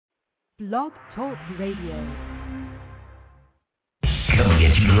Blog Talk Radio. Coming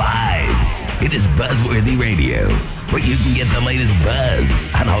at you live. It is Buzzworthy Radio, where you can get the latest buzz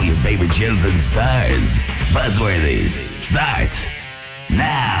on all your favorite shows and stars. Buzzworthy starts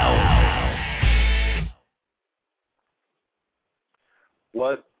now.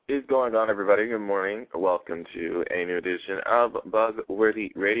 What is going on, everybody? Good morning. Welcome to a new edition of Buzzworthy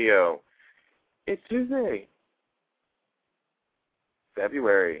Radio. It's Tuesday,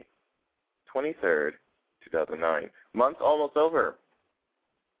 February 23rd, 2009. Month's almost over.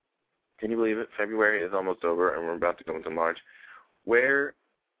 Can you believe it? February is almost over, and we're about to go into March. Where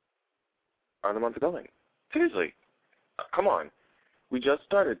are the months going? Seriously. Come on. We just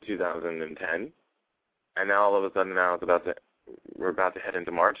started 2010, and now all of a sudden we're about to head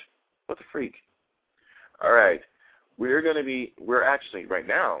into March. What the freak? All right. We're actually right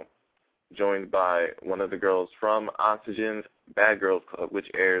now joined by one of the girls from Oxygen's Bad Girls Club, which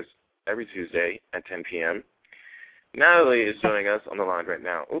airs every Tuesday at 10 p.m. Natalie is joining us on the line right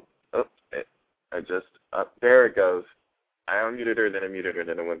now. There it goes. I unmuted her, then I muted her,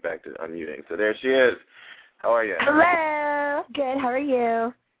 then I went back to unmuting. So there she is. How are you? Hello. Good. How are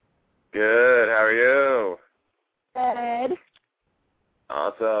you? Good. How are you? Good.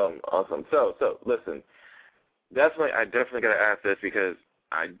 Awesome. So listen. I definitely got to ask this because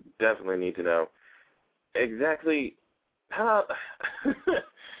I definitely need to know exactly how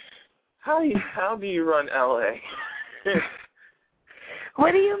do you run LA?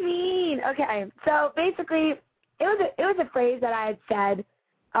 What do you mean? Okay, so basically, it was a phrase that I had said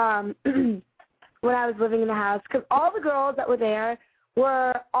when I was living in the house, because all the girls that were there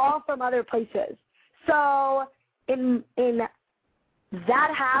were all from other places. So in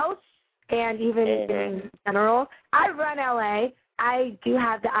that house and even in general, I run LA. I do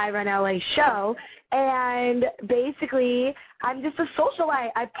have the I Run LA show, and basically, I'm just a socialite.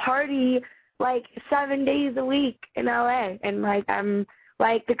 I party like 7 days a week in LA, and I'm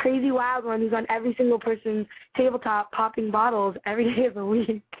like the crazy wild one who's on every single person's tabletop popping bottles every day of the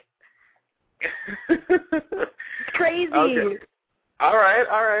week. It's crazy. Okay. All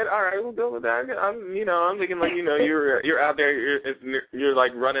right. We'll go with that. I'm thinking like you're out there. You're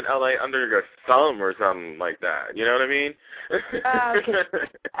like running LA under your thumb or something like that. You know what I mean? Okay.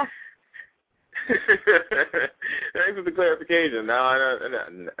 Thanks for the clarification. Now I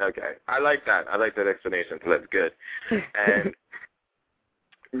know. Okay, I like that. I like that explanation. So that's good. And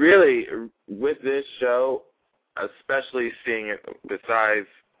really, with this show, especially seeing it besides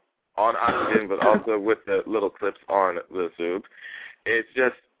on Oxygen, but also with the little clips on the Soup. It's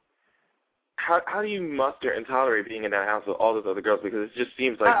just, how do you muster and tolerate being in that house with all those other girls? Because it just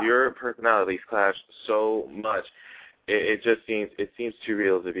seems like your personalities clash so much. It seems too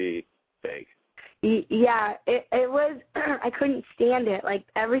real to be fake. Yeah, it was, I couldn't stand it. Like,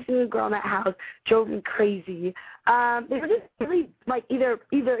 every single girl in that house drove me crazy. They were just really, like, either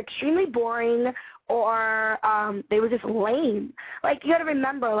extremely boring or they were just lame. Like, you got to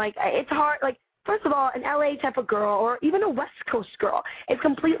remember, like, it's hard, like, first of all, an LA type of girl or even a West Coast girl is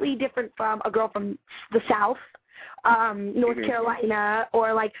completely different from a girl from the South, North Carolina,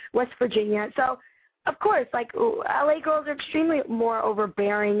 or like West Virginia. So, of course, like LA girls are extremely more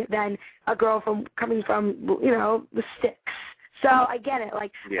overbearing than a girl coming from the sticks. So I get it.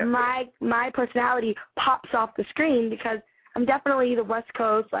 Like my personality pops off the screen because I'm definitely the West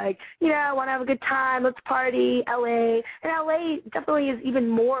Coast, like, I want to have a good time, let's party, LA. And LA definitely is even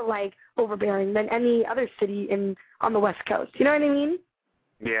more, like, overbearing than any other city on the West Coast. You know what I mean?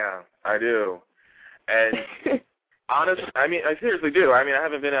 Yeah, I do. And honestly, I seriously do. I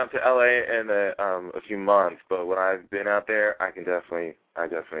haven't been out to LA in a few months, but when I've been out there, I definitely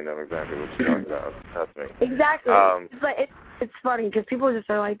know exactly what you're talking about. Trust me. Exactly. But it's funny because people just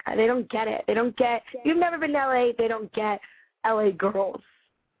are like, they don't get it. You've never been to LA, they don't get LA girls.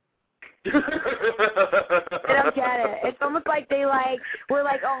 They don't get it. It's almost like we're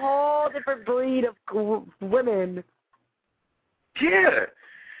like a whole different breed of women. Yeah.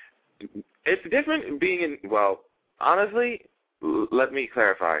 It's different being honestly, let me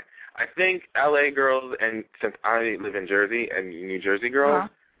clarify. I think LA girls, and since I live in Jersey, and New Jersey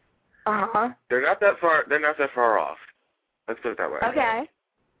girls, they're not that far off. Let's put it that way. Okay.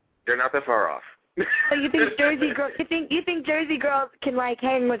 They're not that far off. So you think Jersey girls? You think Jersey girls can like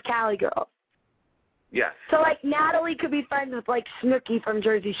hang with Cali girls? Yes. So like Natalie could be friends with like Snooki from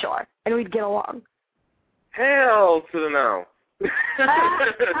Jersey Shore, and we'd get along. Hell to the no.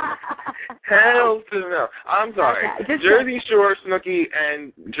 Hell to the no. I'm sorry. Okay, Jersey Shore, Snooki,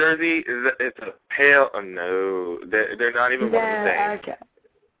 and Jersey it's a pale no. They're not even one of the same. Okay.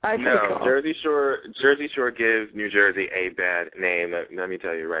 No, cool. Jersey Shore gives New Jersey a bad name. Let me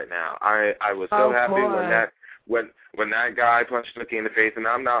tell you right now. I was so happy when that guy punched Snooki in the face, and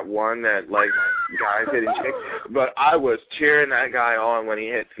I'm not one that likes guys hitting chicks, but I was cheering that guy on when he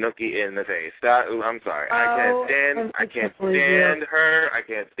hit Snooki in the face. I'm sorry. I can't stand her. I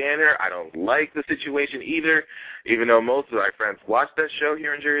can't stand her. I don't like the situation either. Even though most of my friends watch that show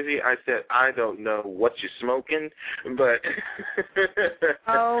here in Jersey, I said, I don't know what you're smoking, but...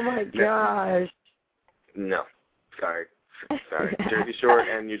 Oh, my gosh. No. Sorry. Jersey Shore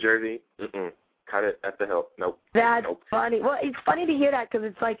and New Jersey, cut it at the hill. Nope. That's funny. Well, it's funny to hear that because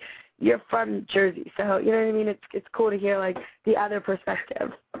it's like you're from Jersey, so you know what I mean. It's cool to hear like the other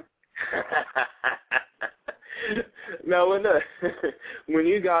perspective. Now, when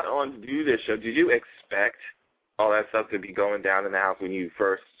you got on to do this show, did you expect all that stuff to be going down in the house when you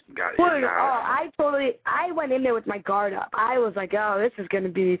first got in the house? I went in there with my guard up. I was like, oh, this is going to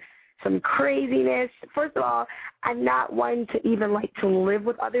be some craziness. First of all, I'm not one to even like to live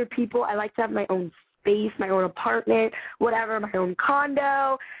with other people. I like to have my own space, my own apartment, whatever, my own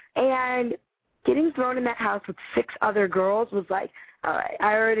condo. And getting thrown in that house with 6 other girls was like, all right,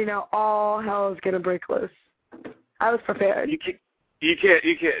 I already know all hell is going to break loose. I was prepared. You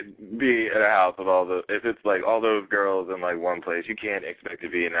can't be in a house with if it's like all those girls in like one place, you can't expect to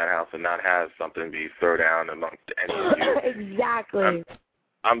be in that house and not have something be thrown down amongst any of you. Exactly.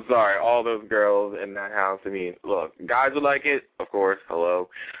 I'm sorry, all those girls in that house. I mean, look, guys would like it, of course, hello,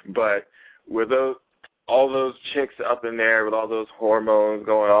 but with all those chicks up in there with all those hormones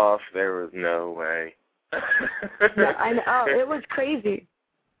going off, there was no way. Yeah, I know. It was crazy.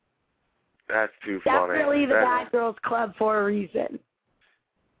 That's too funny. Definitely the Bad Girls Club for a reason.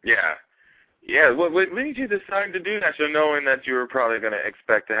 Yeah. Yeah, what made you decide to do that show knowing that you were probably going to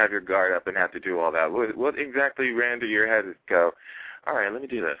expect to have your guard up and have to do all that? What exactly ran through your head to go, all right, let me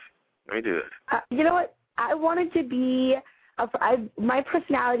do this? You know what? I wanted to be, my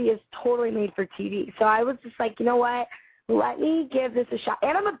personality is totally made for TV. So I was just like, you know what? Let me give this a shot.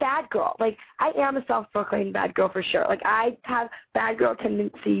 And I'm a bad girl. Like, I am a self-proclaimed bad girl for sure. Like, I have bad girl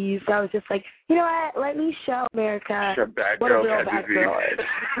tendencies. So I was just like, you know what? Let me show America what a real bad girl is.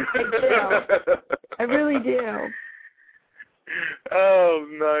 I do. I really do. Oh,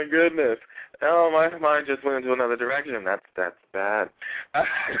 my goodness. Oh, my mind just went into another direction. That's bad.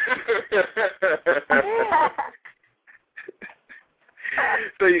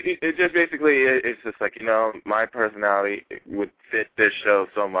 So it just basically, it's just like, you know, my personality would fit this show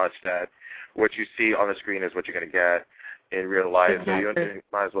so much that what you see on the screen is what you're going to get in real life. Exactly. So you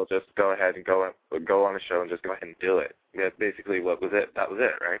might as well just go ahead and go on the show and just go ahead and do it. That's basically what was it. That was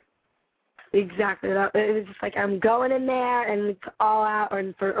it, right? Exactly. It was just like I'm going in there and it's all out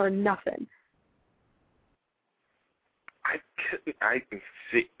or nothing.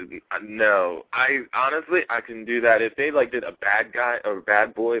 No. Honestly, I couldn't do that. If they like did a bad guy or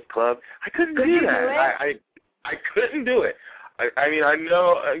bad boys club, I couldn't do that. I couldn't do it. I mean, I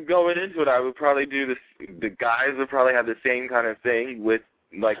know going into it, I would probably do this. The guys would probably have the same kind of thing with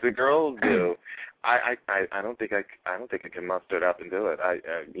like the girls do. I don't think I can muster it up and do it.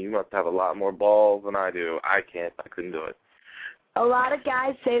 You must have a lot more balls than I do. I couldn't do it. A lot of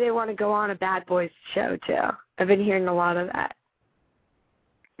guys say they want to go on a Bad Boys show too. I've been hearing a lot of that.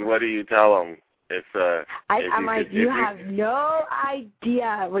 What do you tell them? I'm like, you have no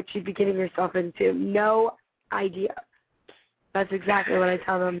idea what you'd be getting yourself into. No idea. That's exactly what I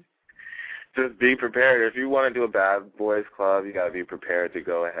tell them. Just be prepared. If you want to do a Bad Boys Club, you got to be prepared to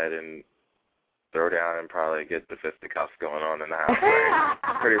go ahead and throw down and probably get the fisticuffs going on in the house.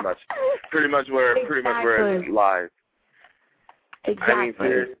 Right? pretty much where it lies.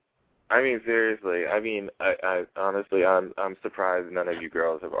 Exactly. I mean, seriously. I mean, I honestly, I'm surprised none of you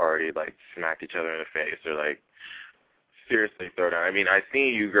girls have already like smacked each other in the face or like seriously throw down. I mean, I've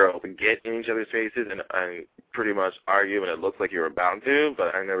seen you girls get in each other's faces and pretty much argue, and it looks like you were bound to,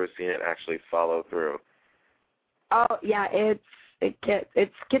 but I've never seen it actually follow through. Oh yeah, it gets a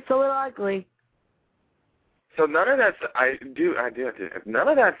little ugly. So none of that. I do. None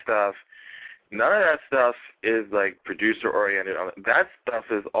of that stuff is like producer oriented. That stuff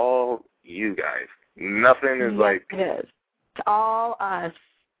is all you guys. Nothing is like. It is. It's all us.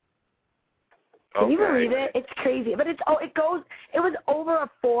 Can you believe it? It's crazy, but it was over a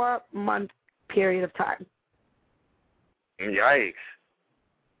 4-month period of time. Yikes.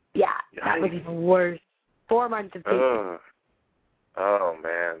 Yeah, that was even worse. 4 months of dating. Oh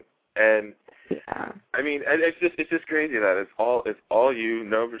man. And yeah. I mean, it's just crazy that it's all you.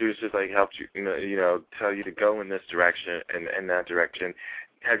 No producers like helped you, you know, tell you to go in this direction and in that direction.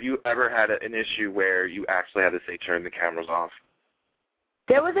 Have you ever had an issue where you actually had to say turn the cameras off?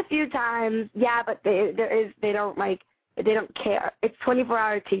 There was a few times, yeah, but they don't care. It's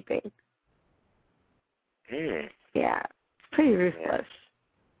 24-hour taping. Yeah, it's pretty ruthless.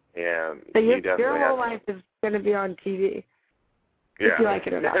 Yeah. So your whole life is going to be on TV. Yeah. If you like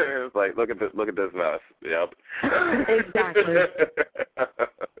it or not. It's like, look at this mess. Yep. Exactly.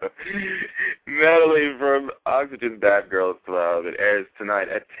 Natalie from Oxygen Bad Girls Club. It airs tonight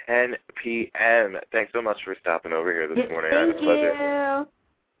at 10 p.m. Thanks so much for stopping over here this morning. Thank I had a pleasure. you.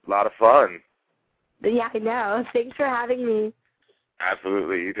 A lot of fun. Yeah, I know. Thanks for having me.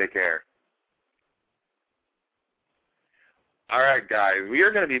 Absolutely. You take care. All right, guys, we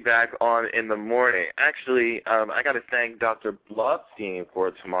are going to be back on in the morning. Actually, I got to thank Dr. Bloodstein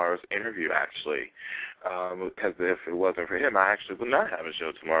for tomorrow's interview, actually, because if it wasn't for him, I actually would not have a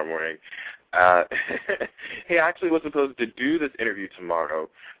show tomorrow morning. He actually was supposed to do this interview tomorrow,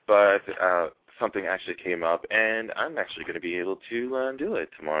 but something actually came up, and I'm actually going to be able to do it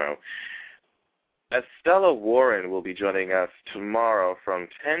tomorrow. Estella Warren will be joining us tomorrow from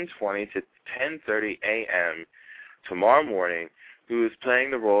 10:20 to 10:30 a.m., tomorrow morning, who is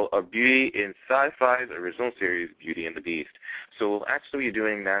playing the role of Beauty in Sci-Fi's original series, Beauty and the Beast. So we'll actually be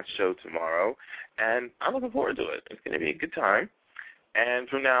doing that show tomorrow, and I'm looking forward to it. It's going to be a good time. And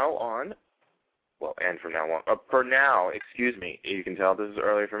for now, excuse me, you can tell this is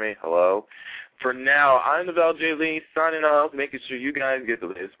early for me. Hello. For now, I'm Lavelle J. Lee, signing off, making sure you guys get the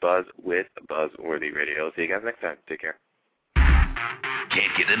latest buzz with Buzzworthy Radio. See you guys next time. Take care.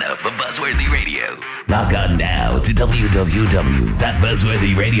 Can't get enough of Buzzworthy Radio. Log on now to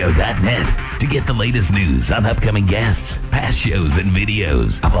www.buzzworthyradio.net to get the latest news on upcoming guests, past shows, and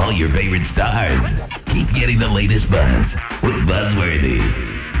videos of all your favorite stars. Keep getting the latest buzz with Buzzworthy.